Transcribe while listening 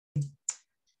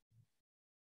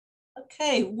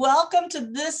Okay, welcome to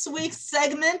this week's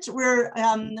segment. We're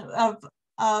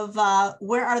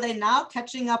Where Are They Now?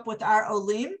 Catching up with our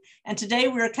Olim. And today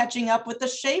we're catching up with the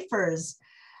Shafiers.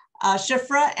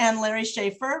 Shifra and Larry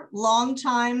Shafer,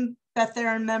 longtime Beth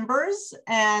Aaron members,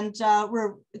 and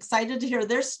we're excited to hear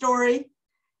their story.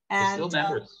 And still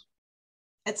members.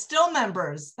 It's still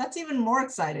members. That's even more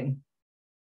exciting.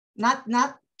 Not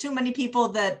too many people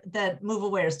that move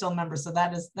away are still members, so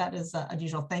that is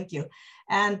unusual. Thank you.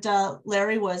 And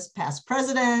Larry was past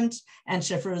president, and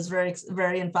Shifra was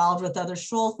very involved with other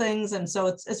shul things, and so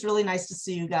it's really nice to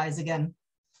see you guys again.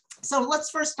 So let's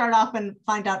first start off and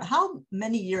find out, how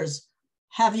many years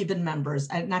have you been members?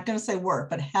 I'm not going to say work,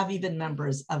 but have you been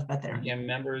members of Beth Aaron? We became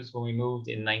members when we moved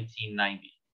in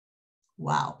 1990.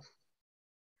 Wow.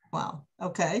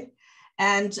 Okay.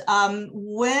 And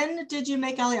when did you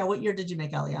make Aliyah? What year did you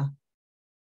make Aliyah?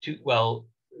 Well,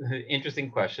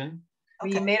 interesting question.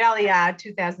 Okay. We made Aliyah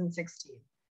 2016.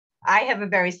 I have a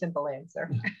very simple answer.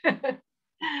 Okay.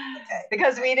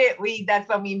 Because that's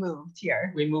when we moved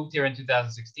here. We moved here in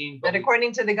 2016. But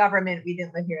according to the government, we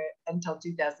didn't live here until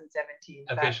 2017.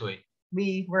 Officially.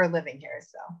 We were living here,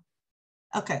 so.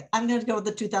 Okay, I'm going to go with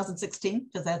the 2016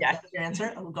 because that's your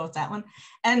answer. We'll go with that one.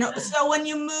 And so when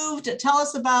you moved, tell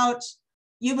us about,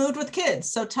 you moved with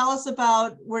kids. So tell us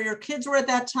about where your kids were at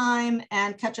that time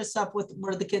and catch us up with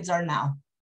where the kids are now.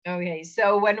 Okay,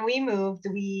 so when we moved,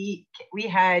 we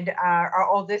had our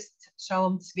oldest,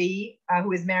 Shalom Tzvi,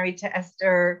 who is married to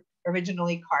Esther,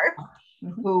 originally Karp,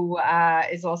 who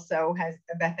also has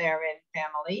a Beth Aaron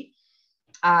family.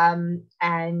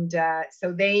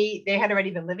 So they had already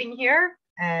been living here,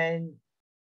 and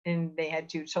they had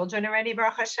 2 children already,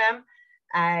 Baruch Hashem.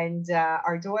 And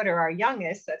our daughter, our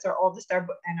youngest, that's our oldest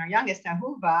and our youngest,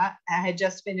 Ahuva, had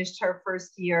just finished her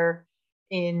first year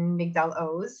in Migdal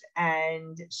Oz,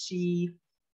 and she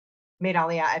made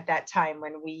Aliyah at that time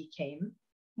when we came.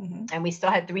 And we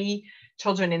still had 3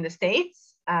 children in the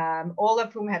States, all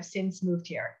of whom have since moved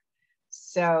here.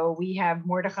 So we have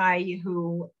Mordechai,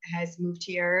 who has moved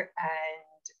here,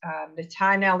 and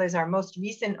Natanel is our most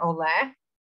recent Olim.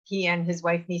 He and his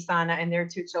wife Nisana and their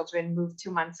 2 children moved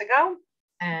 2 months ago.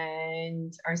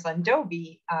 And our son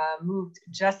Dovi moved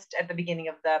just at the beginning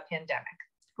of the pandemic.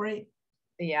 Great.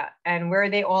 Yeah, and where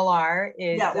they all are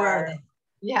is where are they?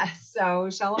 Yeah, so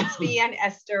Shalom Tzvi and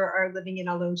Esther are living in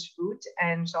Alon Shvut,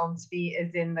 and Shalom Tzvi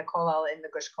is in the Kollel, in the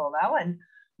Gush Kollel, and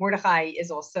Mordechai is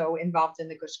also involved in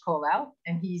the Gush Kollel,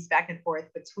 and he's back and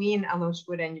forth between Alon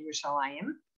Shvut and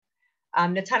Yerushalayim.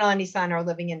 Natanel and Nisan are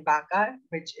living in Baka,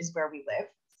 which is where we live,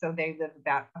 so they live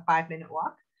about a 5-minute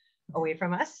walk away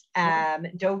from us.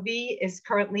 Dovi is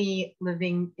currently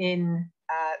living in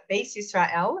Beis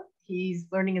Yisrael. He's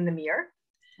learning in the Mir.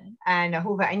 And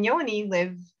Ahuva and Yoni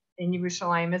live in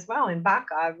Yerushalayim as well, in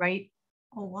Baka, right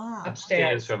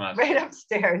upstairs from us. Right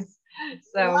upstairs.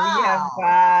 So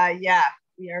we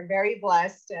are very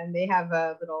blessed, and they have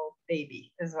a little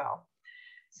baby as well.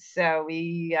 So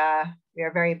we are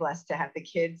very blessed to have the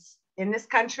kids in this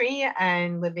country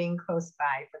and living close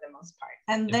by for the most part.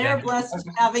 And they're blessed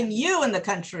having you in the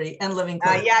country and living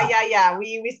close by. Yeah.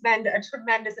 We spend a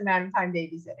tremendous amount of time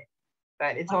babysitting,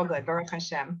 but it's all good. Baruch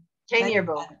Hashem.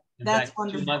 That's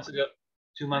wonderful.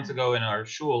 2 months ago in our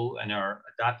shul, in our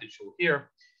adopted shul here,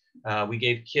 we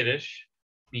gave Kiddush,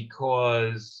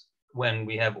 because when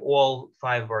we have all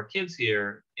 5 of our kids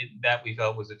here, that we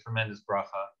felt was a tremendous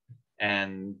bracha.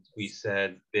 And we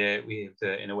said that we have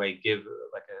to, in a way, give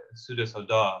like a Sudas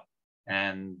Hodah.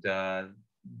 And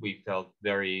we felt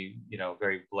very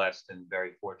blessed and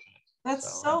very fortunate.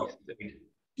 That's so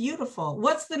beautiful.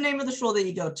 What's the name of the shul that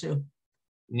you go to?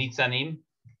 Nitzanim.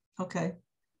 Okay.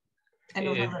 I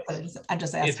don't know, I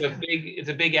just asked. It's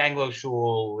a big Anglo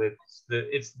shul.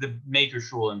 It's the major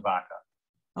shul in Baka.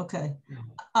 Okay.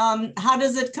 How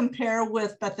does it compare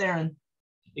with Beth Aaron?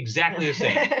 Exactly the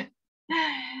same.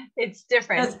 It's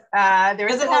different. Does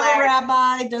it have a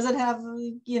rabbi? Does it have,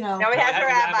 No, it has a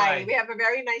rabbi. We have a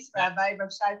very nice rabbi,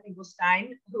 Rav Shai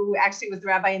Finkelstein, who actually was the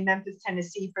rabbi in Memphis,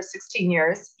 Tennessee for 16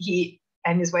 years. He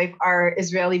and his wife are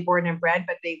Israeli born and bred,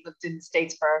 but they lived in the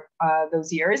States for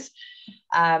those years.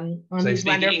 And so he's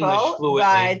wonderful,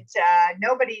 but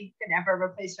nobody can ever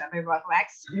replace Rabbi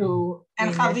Rothwax, who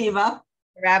and Chaviva.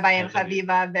 Rabbi and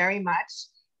Chaviva very much.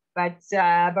 But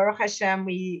Baruch Hashem,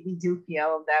 we do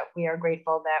feel that we are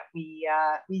grateful that we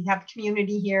have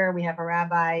community here. We have a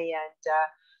rabbi, and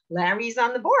Larry's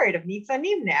on the board of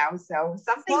Nitzanim now, so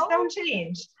some things don't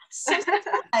change. So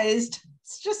surprised.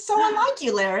 It's just so unlike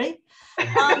you, Larry.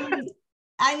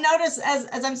 I notice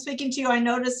as I'm speaking to you, I'm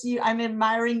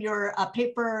admiring your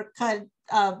paper cut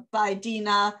by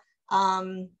Dina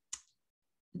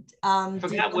I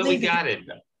forgot where we got it.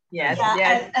 Yes, yeah,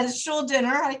 yes. at shul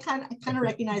dinner. I kind of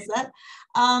recognize that.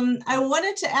 I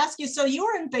wanted to ask you, so you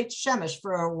were in Beit Shemesh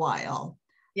for a while.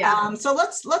 Yeah. So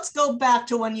let's go back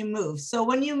to when you moved. So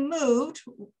when you moved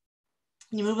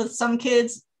with some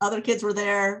kids, other kids were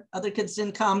there, other kids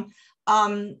didn't come.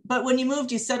 But when you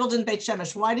moved, you settled in Beit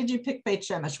Shemesh. Why did you pick Beit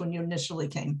Shemesh when you initially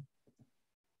came?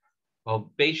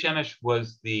 Well, Beit Shemesh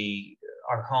was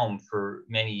our home for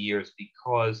many years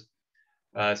because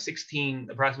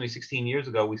approximately 16 years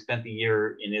ago, we spent the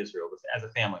year in Israel as a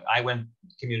family. I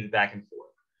commuted back and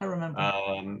forth. I remember.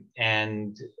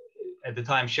 And at the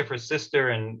time, Shifra's sister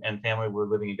and family were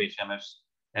living in Beit Shemesh,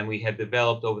 and we had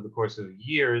developed over the course of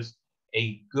years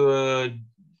a good,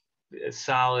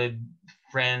 solid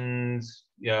friends,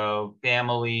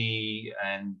 family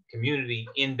and community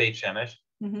in Beit Shemesh.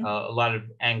 Mm-hmm. A lot of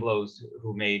Anglos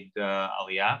who made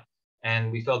Aliyah,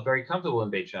 and we felt very comfortable in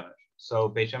Beit Shemesh. So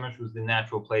Beit Shemesh was the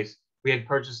natural place. We had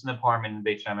purchased an apartment in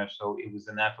Beit Shemesh, so it was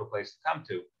the natural place to come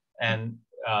to. And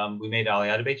we made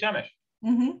Aliyah to Beit Shemesh.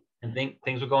 Mm-hmm. And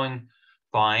things were going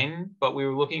fine, but we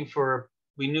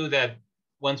knew that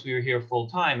once we were here full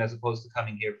time, as opposed to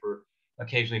coming here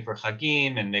occasionally for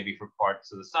Chagim and maybe for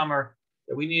parts of the summer,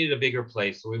 that we needed a bigger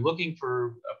place. So we were looking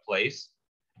for a place,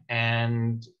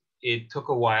 and it took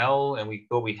a while, and we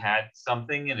thought we had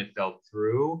something, and it fell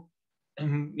through.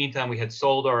 Meantime, we had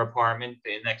sold our apartment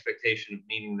in expectation of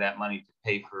needing that money to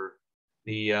pay for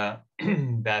the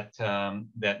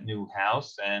that new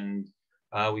house, and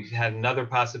we had another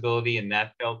possibility, and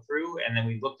that fell through. And then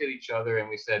we looked at each other and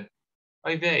we said,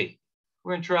 "Oy vey,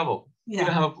 we're in trouble.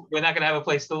 Yeah. We're not going to have a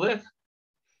place to live."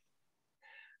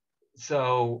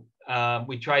 So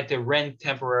we tried to rent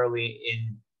temporarily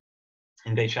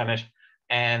in Beit Shemesh.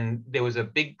 And there was a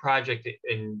big project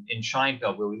in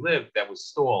Scheinfeld where we lived that was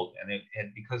stalled. And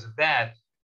because of that,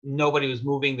 nobody was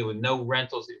moving. There were no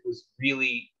rentals. It was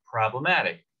really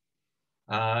problematic.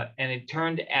 And it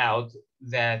turned out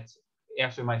that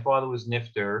after my father was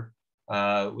nifter,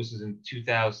 this was in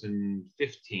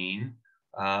 2015,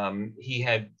 he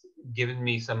had given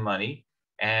me some money.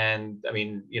 And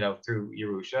through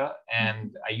Yerusha,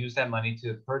 and I used that money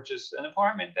to purchase an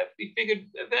apartment that we figured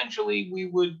eventually we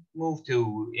would move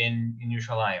to in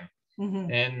Yerushalayim.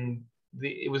 Mm-hmm. And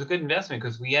it was a good investment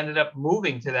because we ended up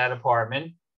moving to that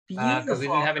apartment because we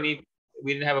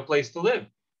didn't have a place to live.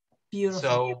 Beautiful.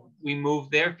 So we moved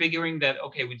there, figuring that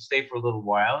we'd stay for a little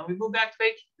while, and we moved back to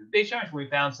Beit Shemesh when we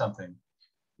found something.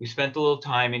 We spent a little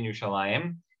time in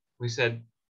Yerushalayim. We said,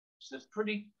 "It's a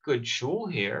pretty good shul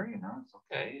here, it's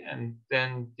okay." And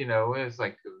then, it's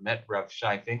like met Rav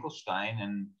Shai Finkelstein,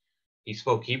 and he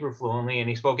spoke Hebrew fluently and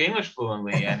he spoke English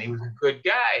fluently, and he was a good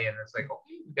guy. And it's like,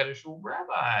 okay, we got a shul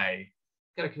rabbi,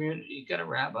 got a community, got a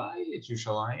rabbi. It's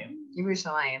Yerushalayim.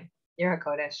 Yerushalayim, Yer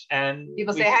HaKodesh. And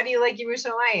people say, "How do you like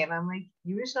Yerushalayim?" I'm like,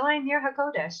 Yerushalayim, Yer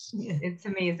HaKodesh. Yeah. It's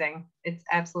amazing. It's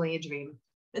absolutely a dream.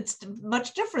 It's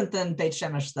much different than Beit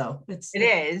Shemesh, though. It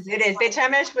is. Beit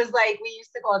Shemesh was like, we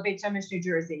used to call it Beit Shemesh, New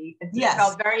Jersey. It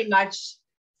felt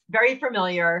very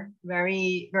familiar,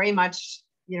 very, very much,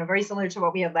 very similar to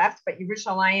what we had left. But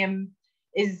Yerushalayim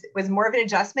was more of an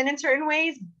adjustment in certain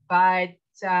ways. But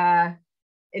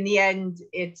in the end,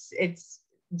 it's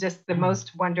just the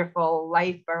most wonderful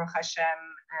life, Baruch Hashem,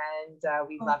 and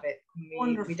we love it.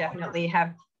 We definitely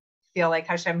feel like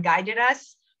Hashem guided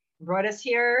us, brought us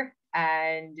here,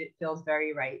 and it feels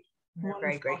very right. We're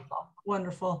very grateful.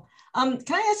 Wonderful. Can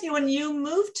I ask you, when you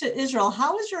moved to Israel,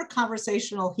 how was your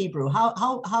conversational Hebrew?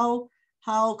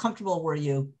 How comfortable were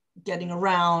you getting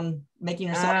around, making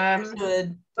yourself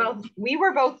understood? Well, we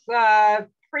were both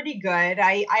pretty good.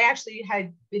 I actually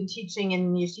had been teaching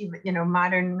in yeshiva,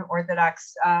 modern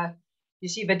Orthodox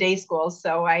yeshiva day schools.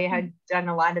 So I had done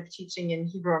a lot of teaching in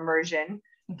Hebrew immersion.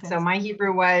 Okay. So my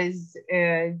Hebrew was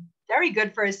very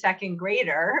good for a second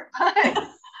grader, but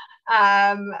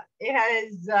it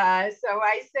has, so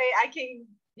I say I can,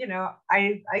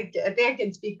 I think I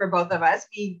can speak for both of us.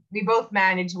 We both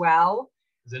manage well.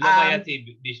 זה לא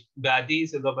בעייתי, בעדי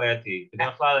זה לא בעייתי.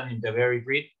 בדרך כלל אני מדבר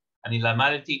עברית, אני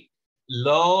למדתי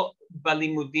לא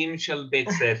בלימודים של בית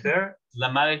ספר,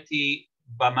 למדתי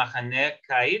במחנה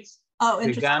קיץ,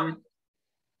 וגם,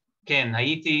 כן,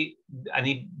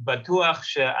 אני בטוח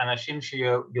שאנשים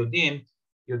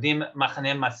שיודעים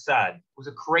מחנה מסד. It was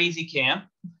a crazy camp,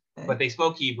 but they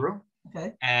spoke Hebrew,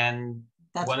 and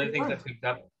one of the things I picked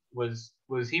up was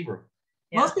Hebrew.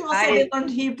 Yeah. Most people say they learned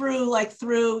Hebrew like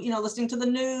through, listening to the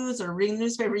news or reading the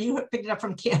newspaper. You picked it up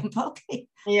from camp, okay?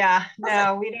 Yeah,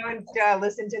 no, we don't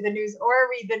listen to the news or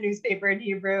read the newspaper in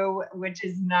Hebrew, which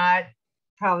is not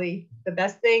probably the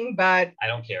best thing, but I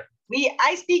don't care.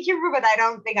 I speak Hebrew, but I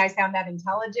don't think I sound that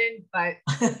intelligent. But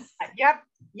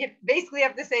you basically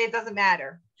have to say it doesn't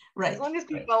matter. Right. As long as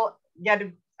people get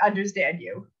to understand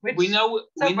you. Which we know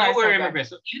we're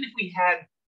immigrants. So even if we had,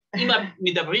 if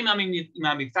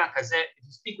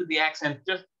you speak with the accent,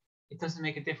 it doesn't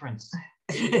make a difference.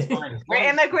 It's fine. We're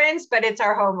immigrants, but it's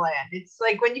our homeland. It's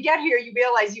like when you get here, you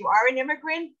realize you are an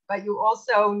immigrant, but you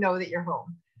also know that you're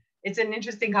home. It's an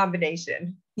interesting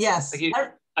combination. Yes. Like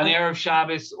an Erev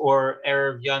Shabbos or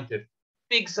Erev Yontif,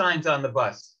 big signs on the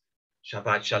bus.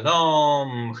 Shabbat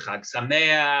Shalom, Chag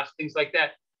Sameach, things like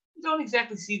that. You don't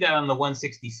exactly see that on the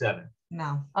 167.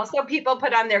 No. Also, people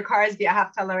put on their cars,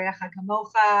 V'ahavta l'reacha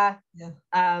kamocha.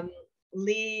 Yeah.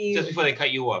 Just before they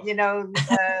cut you off. You know,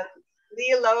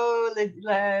 li lo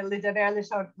lidaber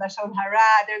lashon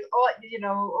hara. There's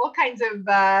all kinds of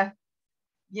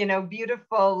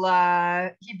beautiful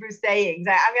Hebrew sayings.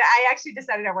 I actually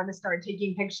decided I want to start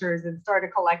taking pictures and start a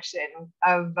collection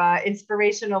of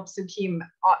inspirational psukim,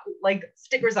 like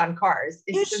stickers on cars.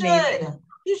 It's amazing.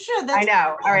 You should. I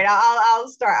know. All right, I'll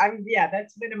start.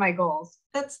 That's one of my goals.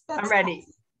 I'm ready.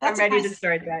 I'm ready to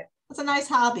start that. That's a nice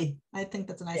hobby. I think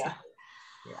that's a nice hobby.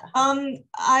 Yeah.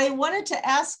 I wanted to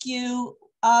ask you.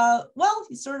 Well,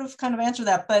 you sort of kind of answered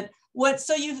that, but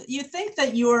so you think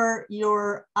that your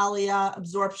Aliyah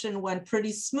absorption went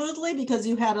pretty smoothly because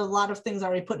you had a lot of things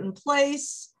already put in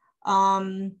place.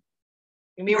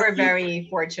 We were very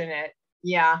fortunate.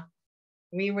 Yeah,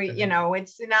 we were.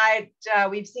 It's not.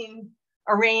 We've seen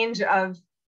a range of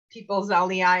people's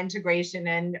Aliyah integration,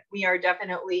 and we are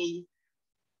definitely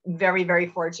very, very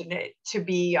fortunate to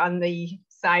be on the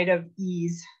side of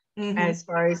ease as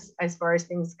far as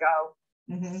things go.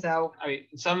 Mm-hmm. So I mean,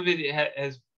 some of it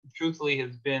has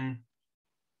been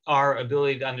our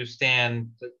ability to understand.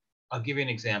 I'll give you an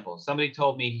example. Somebody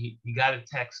told me he got a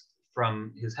text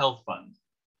from his health fund,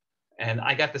 and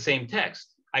I got the same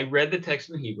text. I read the text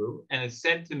in Hebrew, and it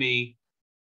said to me,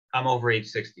 I'm over age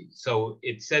 60. So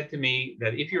it said to me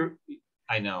that if you're,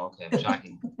 I know, okay, I'm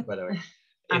shocking, by the way.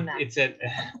 It said,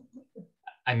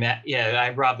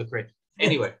 I robbed the crate.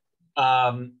 Anyway,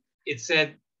 it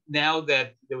said now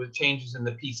that there were changes in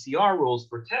the PCR rules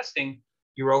for testing,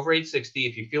 you're over age 60.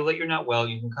 If you feel that you're not well,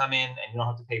 you can come in and you don't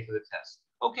have to pay for the test.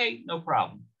 Okay, no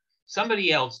problem.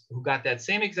 Somebody else who got that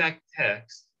same exact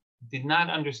text did not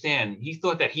understand. He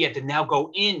thought that he had to now go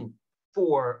in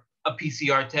for a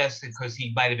PCR test because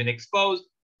he might have been exposed.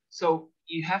 So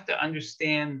you have to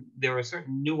understand there are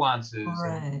certain nuances.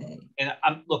 Right. And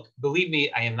look, believe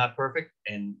me, I am not perfect,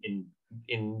 and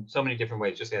in so many different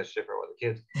ways. Just ask Schiffer or the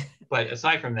kids. But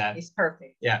aside from that, he's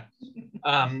perfect. Yeah.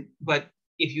 But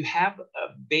if you have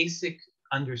a basic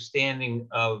understanding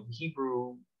of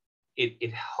Hebrew,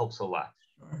 it helps a lot.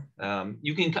 Sure.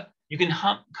 You can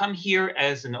come here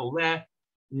as an Olim,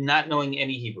 not knowing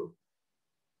any Hebrew,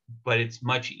 but it's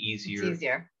much easier. It's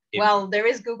easier. Well, there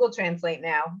is Google Translate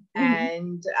now,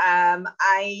 and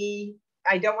I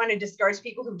don't want to discourage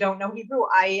people who don't know Hebrew.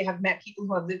 I have met people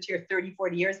who have lived here 30,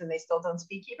 40 years and they still don't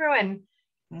speak Hebrew, and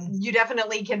you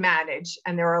definitely can manage,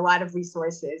 and there are a lot of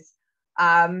resources.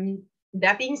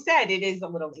 That being said, it is a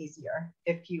little easier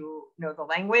if you know the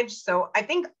language. So I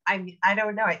think, I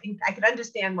don't know, I think I could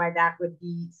understand why that would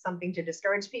be something to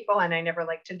discourage people, and I never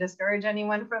like to discourage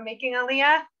anyone from making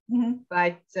Aliyah.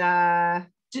 But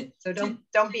so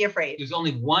don't be afraid. There's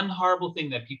only one horrible thing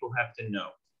that people have to know.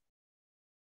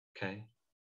 Okay,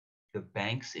 the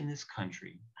banks in this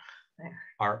country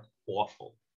are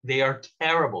awful. They are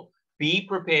terrible. Be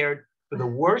prepared for the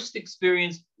worst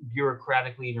experience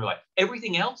bureaucratically in your life.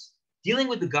 Everything else, dealing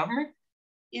with the government,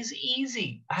 is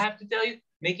easy. I have to tell you,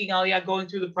 making Aliyah, going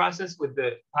through the process with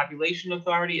the population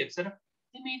authority, etc.,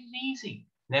 they made it easy.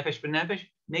 Nefesh b'nefesh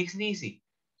makes it easy.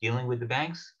 Dealing with the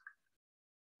banks.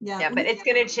 Yeah, but it's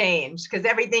going to change because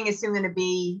everything is soon going to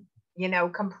be,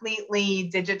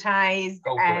 completely digitized,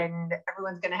 and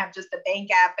everyone's going to have just a bank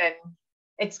app, and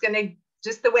it's going to,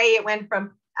 just the way it went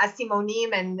from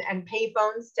asimonim and pay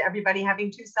phones to everybody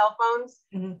having 2 cell phones.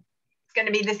 It's going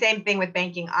to be the same thing with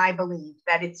banking. I believe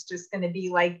that it's just going to be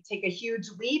like, take a huge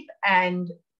leap and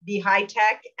be high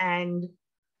tech, and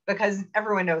because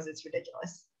everyone knows it's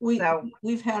ridiculous.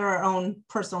 We've had our own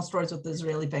personal stories with the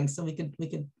Israeli banks, so we could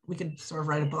sort of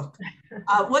write a book.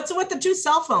 What's with the 2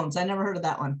 cell phones? I never heard of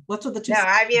that one. What's with the 2? No,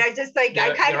 I mean, I just like,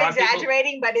 I'm kind of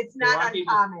exaggerating, but it's not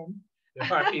uncommon.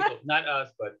 There are people, not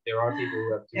us, but there are people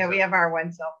who have 2 Yeah, we have our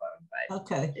 1 cell phone, but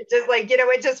okay. It's just like,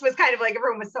 it just was kind of like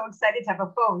everyone was so excited to have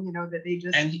a phone, that they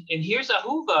just. And here's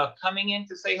Ahuva coming in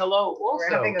to say hello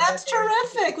also. That's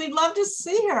terrific. We'd love to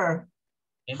see her.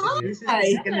 This is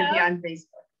going to be on Facebook.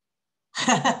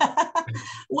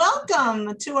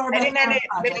 Welcome to our I didn't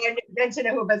project. mention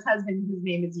Ahuva's husband, whose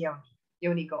name is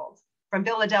Yoni Gold, from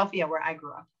Philadelphia, where I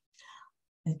grew up.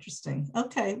 Interesting.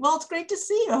 Okay. Well, it's great to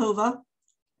see you, Ahuva.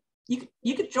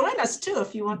 You could join us too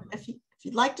if you want. If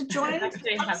you'd like to join.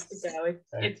 Actually, I have to go.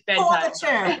 It's Pull up bedtime. a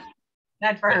chair.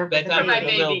 Not for her, but Bedtime for for the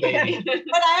the little baby.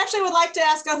 But I actually would like to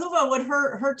ask Ahuva what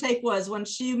her take was when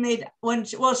she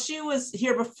was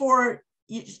here before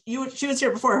she was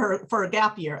here before her for a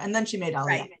gap year, and then she made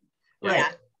Aliyah. Right.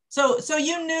 Yeah. So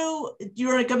you knew you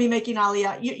were going to be making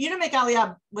Aliyah. You didn't make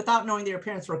Aliyah without knowing that your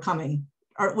parents were coming,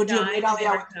 or would you have made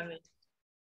Aliyah?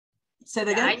 Say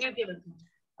that again. I knew they were coming.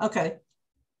 Okay.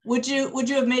 Would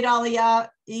you have made Aliyah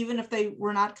even if they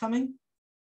were not coming?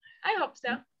 I hope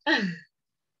so.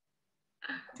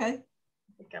 Okay,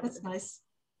 that's nice.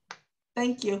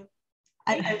 Thank you.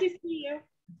 Nice to see you.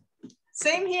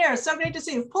 Same here. So great to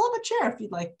see you. Pull up a chair if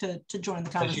you'd like to join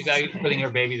the So conversation. she's got putting her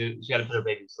baby she got to put her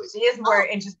baby to sleep. She is more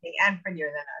interesting and prettier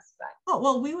than us, but Oh,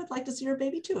 well, we would like to see her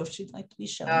baby too if she'd like to be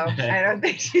shown. I don't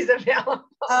think she's available.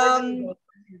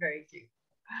 She's very cute.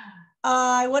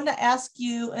 I wanted to ask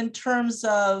you in terms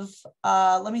of,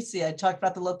 let me see, I talked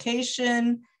about the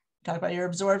location, talked about your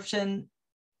absorption.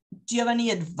 Do you have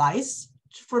any advice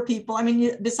for people? I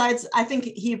mean, besides, I think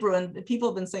Hebrew, and people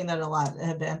have been saying that a lot,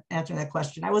 have been answering that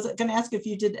question. I was going to ask if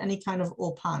you did any kind of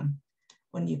ulpan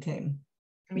when you came.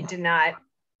 We did not.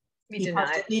 We did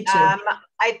not. Need to.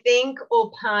 I think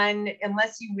ulpan,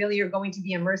 unless you really are going to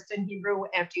be immersed in Hebrew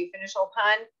after you finish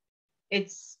ulpan,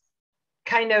 it's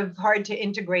kind of hard to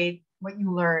integrate what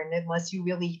you learn unless you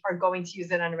really are going to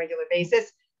use it on a regular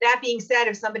basis. That being said,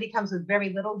 if somebody comes with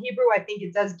very little Hebrew, I think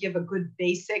it does give a good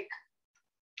basic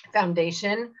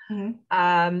foundation. Mm-hmm.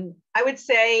 I would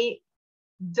say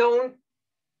don't,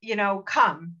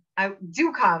 come.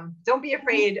 Do come. Don't be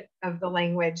afraid of the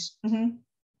language.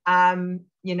 Mm-hmm.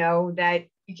 That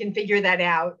you can figure that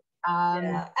out.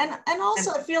 Yeah. And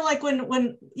also I feel like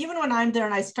when even when I'm there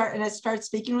and I start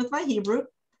speaking with my Hebrew,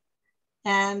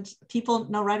 and people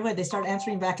know right away, they start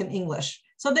answering back in English.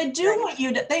 So they do what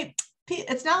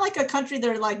it's not like a country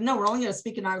they're like, no, we're only going to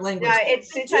speak in our language.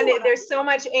 Yeah, there's so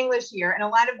much English here, and a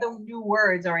lot of the new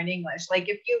words are in English. Like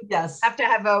if you have to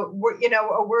have a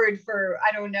word for,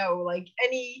 I don't know, like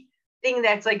anything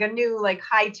that's like a new, like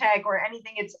high tech or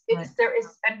anything, it's right. There is,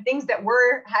 and things that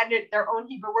had their own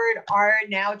Hebrew word are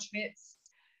now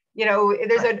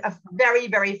there's a very,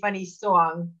 very funny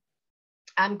song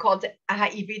called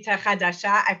Ha'ivita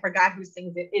Chadasha. I forgot who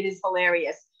sings it. It is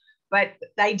hilarious. But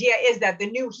the idea is that the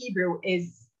new Hebrew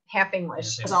is half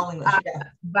English. It's all English, yeah.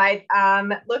 But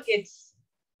look,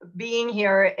 being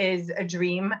here is a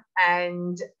dream,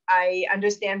 and I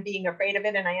understand being afraid of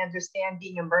it, and I understand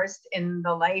being immersed in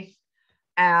the life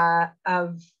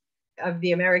of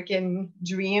the American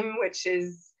dream, which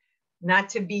is not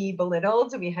to be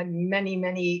belittled. We had many,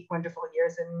 many wonderful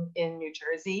years in New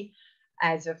Jersey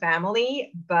as a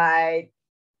family, but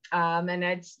and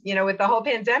it's, with the whole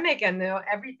pandemic and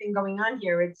everything going on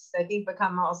here, it's, I think,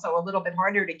 become also a little bit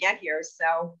harder to get here.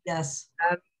 So yes,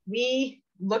 we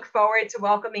look forward to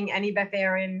welcoming any Beth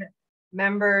Aaron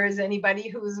members, anybody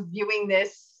who's viewing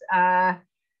this.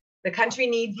 The country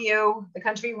needs you, the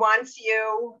country wants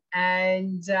you,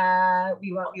 and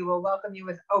we will welcome you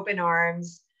with open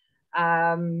arms.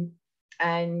 And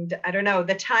I don't know,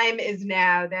 the time is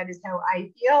now, that is how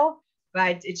I feel,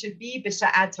 but it should be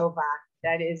b'sha'a tova.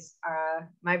 That is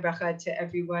my bracha to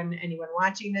anyone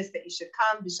watching this, that you should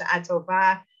come b'sha'a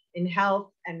tova, in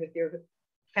health and with your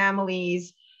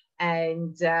families,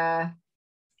 and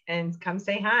come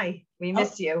say hi. We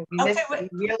miss you. We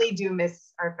really do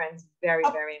miss our friends very,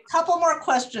 very much. A couple more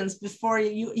questions before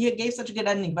you gave such a good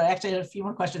ending, but I actually had a few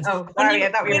more questions. Oh, sorry,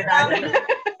 I thought we were done.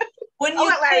 When I'll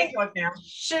let Larry talk now.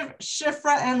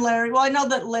 Shifra and Larry. Well, I know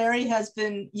that Larry has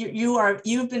been.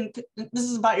 You've been. This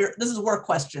is work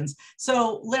questions.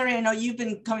 So Larry, I know you've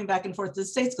been coming back and forth to the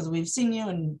States because we've seen you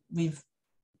and we've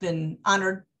been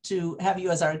honored to have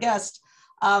you as our guest.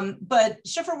 But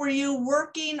Shifra, were you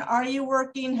working? Are you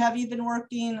working? Have you been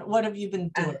working? What have you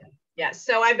been doing? Yes.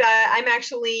 So I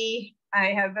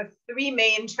have 3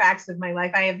 main tracks of my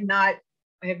life.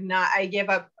 I gave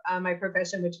up my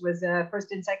profession, which was a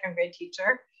first and second grade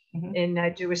teacher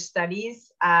in Jewish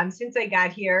studies. Since I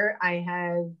got here, I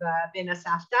have been a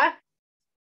safta,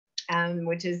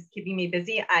 which is keeping me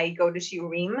busy. I go to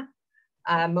shiurim,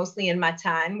 mostly in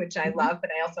Matan, which I love,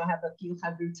 but I also have a few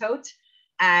chavutot.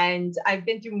 And I've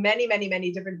been through many, many,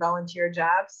 many different volunteer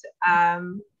jobs.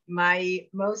 My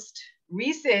most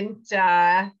recent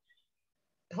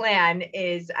plan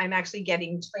is I'm actually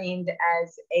getting trained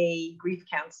as a grief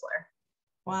counselor.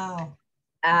 Wow.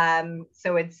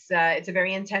 So it's a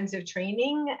very intensive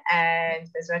training, and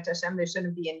Bezrat Hashem, there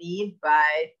shouldn't be a need,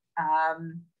 but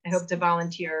I hope to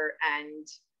volunteer and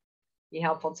be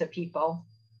helpful to people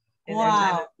in their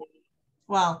time of need.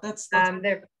 Wow, that's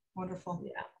wonderful.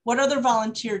 Yeah. What other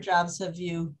volunteer jobs have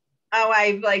you? Oh,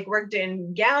 I've like worked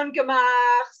in gown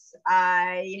gemachs.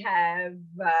 I have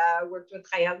worked with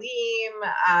chayalim.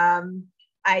 I'm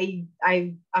a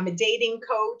dating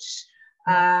coach.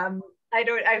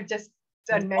 I've just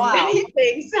done many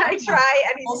things. I try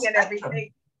anything and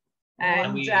everything.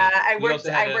 And I worked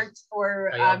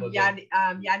for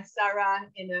Yad Sarah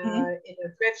in a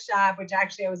thrift shop, which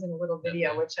actually I was in a little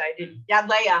video, which I did. Yad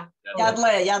Leah.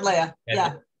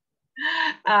 Yeah.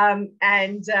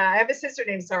 And I have a sister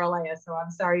named Sarah Leah, so I'm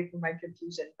sorry for my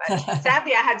confusion. But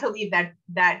sadly, I had to leave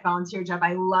that volunteer job.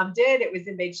 I loved it. It was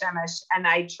in Beit Shemesh, and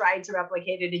I tried to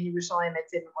replicate it in Yerushalayim. It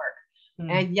didn't work.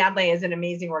 And Yad Leah is an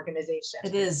amazing organization.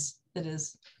 It is.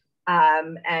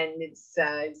 And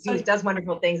it does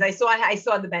wonderful things. I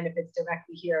saw the benefits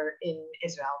directly here in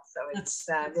Israel. So it's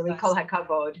really kol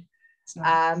hakavod.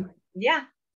 Yeah.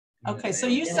 Okay, so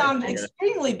you sound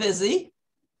extremely busy.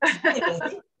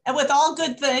 And with all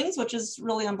good things, which is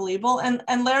really unbelievable.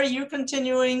 And Larry, you were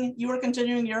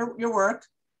continuing your work.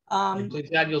 Please,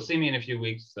 Dad, you'll see me in a few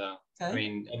weeks. Okay. I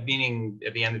mean, meaning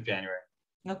at the end of January.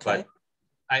 Okay.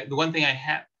 But the one thing I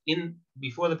had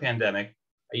before the pandemic,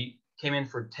 I came in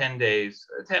for 10 days,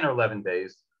 10 or 11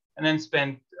 days, and then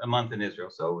spent a month in Israel.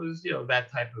 So it was,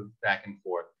 that type of back and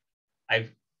forth.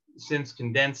 I've since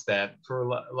condensed that for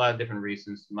a lot of different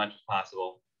reasons, as much as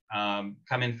possible.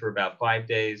 Come in for about 5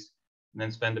 days, and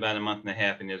then spend about a month and a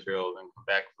half in Israel, then come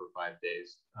back for 5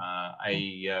 days.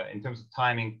 In terms of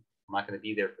timing, I'm not going to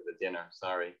be there for the dinner.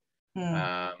 Sorry.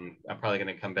 I'm probably going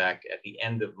to come back at the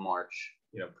end of March,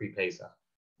 pre-Pesach.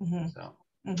 So.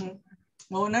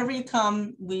 Well, whenever you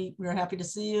come, we're happy to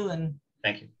see you, and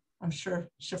thank you. I'm sure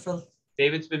Shifra.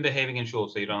 David's been behaving in shul,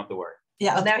 so you don't have to worry.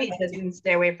 Yeah. Well, now he doesn't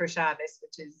stay away for Shabbos,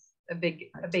 which is a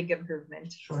big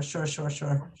improvement. Sure.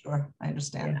 I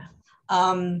understand.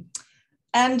 Yeah.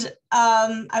 And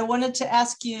I wanted to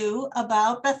ask you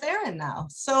about Beth Aaron now.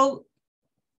 So,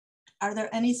 are there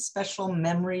any special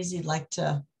memories you'd like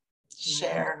to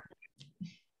share?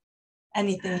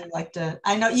 Anything you'd like to?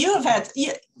 I know you have had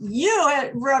you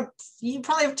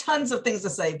probably have tons of things to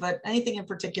say, but anything in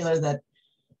particular that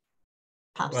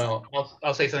pops up? Well,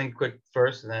 I'll say something quick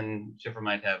first, and then Shifra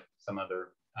might have some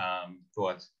other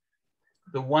thoughts.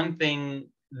 The one thing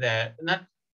that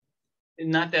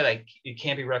not that it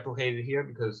can't be replicated here,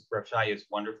 because Rav Shai is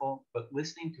wonderful, but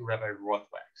listening to Rabbi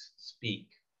Rothwax speak,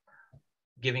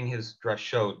 giving his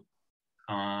drashot,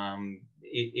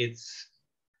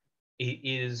 it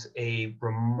is a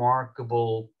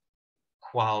remarkable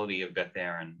quality of Beth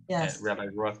Aaron. Yes. Rabbi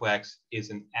Rothwax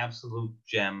is an absolute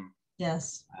gem.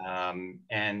 Yes.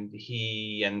 And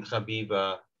he and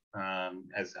Chabiva,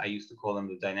 as I used to call them,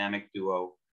 the dynamic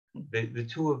duo, the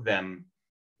two of them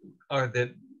are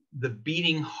the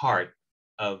beating heart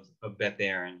of Beth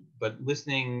Aaron. But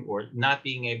listening or not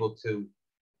being able to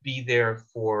be there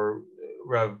for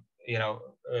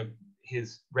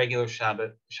his regular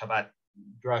Shabbat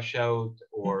drashot,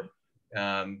 or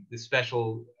the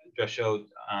special drashot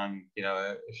on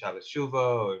Shabbos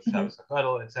Shuva or Shabbos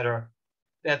Hakadol, etc.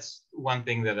 That's one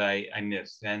thing that I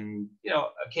missed. And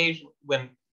occasionally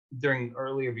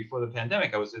earlier before the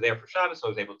pandemic, I was there for Shabbos, so I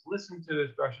was able to listen to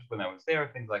his drashos when I was there,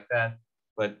 things like that.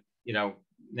 But now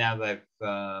that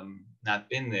I've not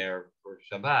been there for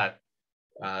Shabbat,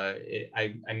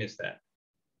 I miss that.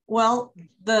 Well,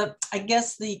 I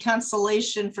guess the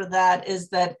consolation for that is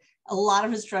that a lot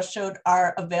of his drashot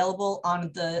are available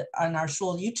on our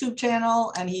shul YouTube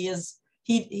channel, and he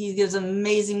gives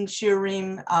amazing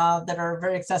shiurim that are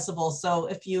very accessible. So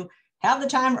if you have the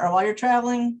time, or while you're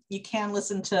traveling, you can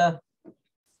listen to.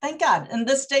 Thank God, in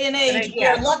this day and age,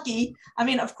 we're lucky. I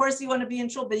mean, of course, you want to be in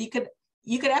shul, but you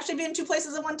could actually be in two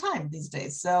places at one time these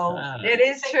days. So it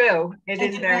is true. It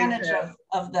is very true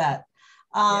of that.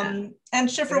 And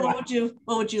Shifra, what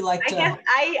would you like to? I guess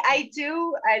I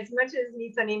do, as much as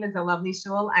Nitzanim is a lovely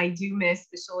shul, I do miss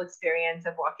the shul experience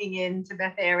of walking into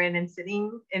Beth Aaron and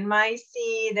sitting in my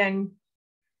seat and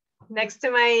next to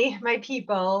my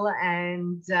people,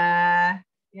 and when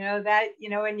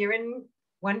you're in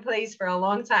one place for a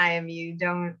long time, you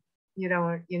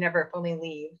never fully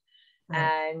leave.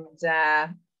 Right.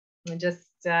 And just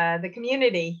the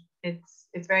community,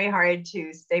 it's very hard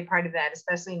to stay part of that,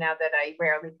 especially now that I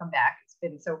rarely come back. It's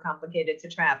been so complicated to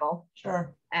travel.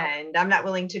 Sure. And I'm not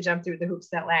willing to jump through the hoops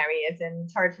that Larry is, and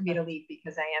it's hard for me to leave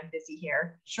because I am busy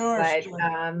here. Sure. But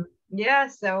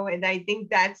so, and I think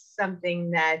that's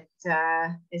something that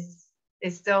is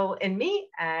is still in me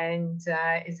and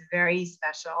is very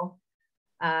special.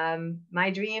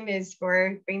 My dream is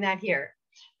for bring that here,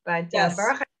 but Yes.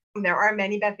 Baruch Hashem, there are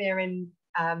many Beth Aaron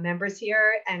members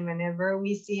here, and whenever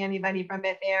we see anybody from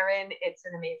Beth Aaron, it's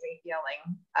an amazing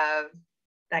feeling of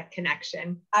that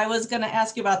connection. I was going to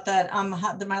ask you about that.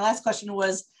 My last question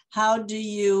was, how do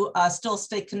you still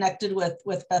stay connected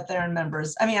with Beth Aaron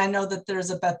members? I mean, I know that there's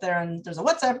a Beth Aaron, there's a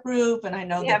WhatsApp group, and I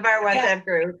know We that have our WhatsApp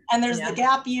group, and there's the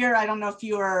gap year. I don't know if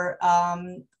you are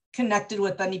connected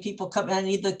with any people come,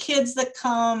 any of the kids that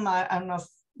come. I don't know if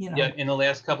you know. Yeah, in the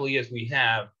last couple of years we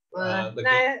have.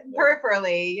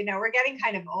 peripherally, we're getting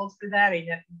kind of old for that.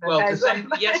 Well,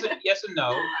 yes and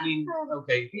no. I mean,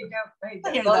 okay.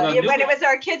 Well, when it was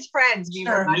our kids' friends, we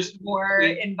were much more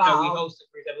involved. We hosted,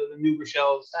 for example, the New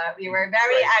Rochelle's. We were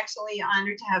very actually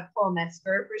honored to have Paul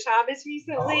Metzger for Shabbos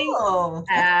recently. Oh.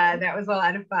 That was a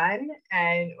lot of fun,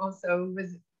 and also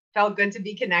felt good to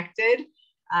be connected.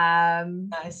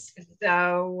 Nice.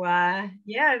 So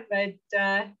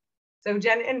so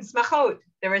Jen and Smachot,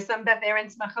 there was some Beth Aaron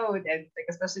Smachot, like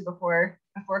especially before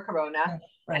Corona,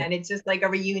 right. And it's just like a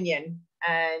reunion,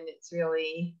 and it's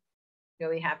really,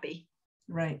 really happy.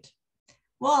 Right.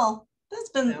 Well,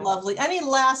 that's been lovely. Any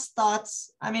last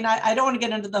thoughts? I mean, I don't want to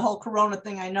get into the whole Corona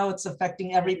thing. I know it's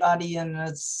affecting everybody, and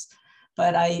that's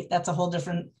a whole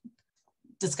different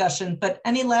discussion. But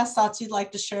any last thoughts you'd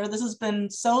like to share? This has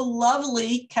been so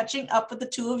lovely catching up with the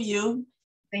two of you.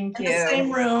 Thank you. In the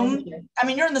same room. I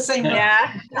mean, you're in the same room.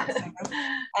 Yeah.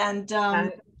 And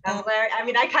Larry, I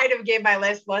mean, I kind of gave my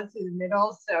last lunch in the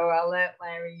middle, so I'll let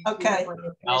Larry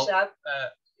finish up.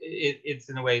 It's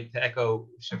in a way to echo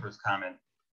Schiffer's comment.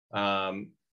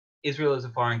 Israel is a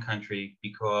foreign country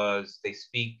because they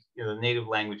speak, the native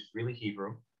language is really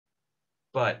Hebrew.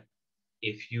 But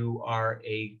if you are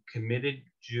a committed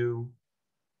Jew,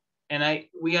 and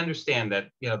we understand that,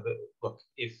 look,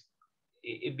 if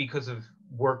because of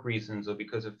work reasons or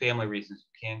because of family reasons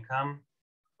you can't come,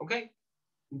 okay.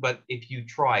 But if you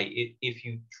try,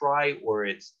 or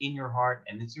it's in your heart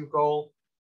and it's your goal,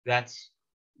 that's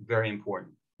very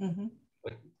important. Mm-hmm.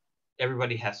 But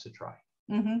everybody has to try.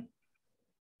 Mm-hmm.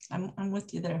 I'm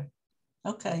with you there.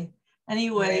 Okay.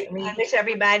 Anyway, we wish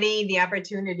everybody the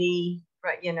opportunity.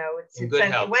 But it's good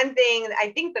health. One thing,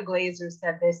 I think the Glazers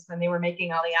said this when they were making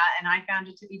Aliyah, and I found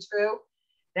it to be true,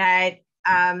 that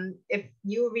if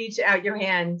you reach out your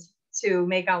hand to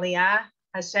make Aliyah,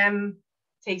 Hashem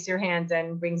takes your hand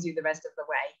and brings you the rest of the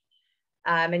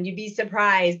way. And you'd be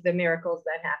surprised the miracles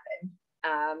that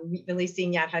happen. Really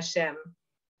seeing Yad Hashem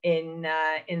in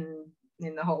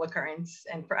the whole occurrence.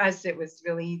 And for us, it was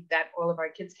really that all of our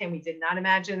kids came. We did not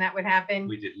imagine that would happen.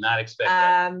 We did not expect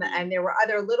that. And there were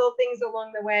other little things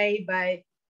along the way, but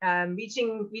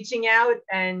reaching out,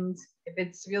 and if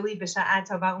it's really b'sha'at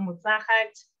tova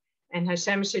u'mutzlachat, and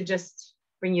Hashem should just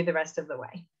bring you the rest of the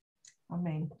way.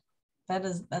 Amen.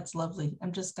 That's lovely.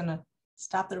 I'm just gonna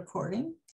stop the recording.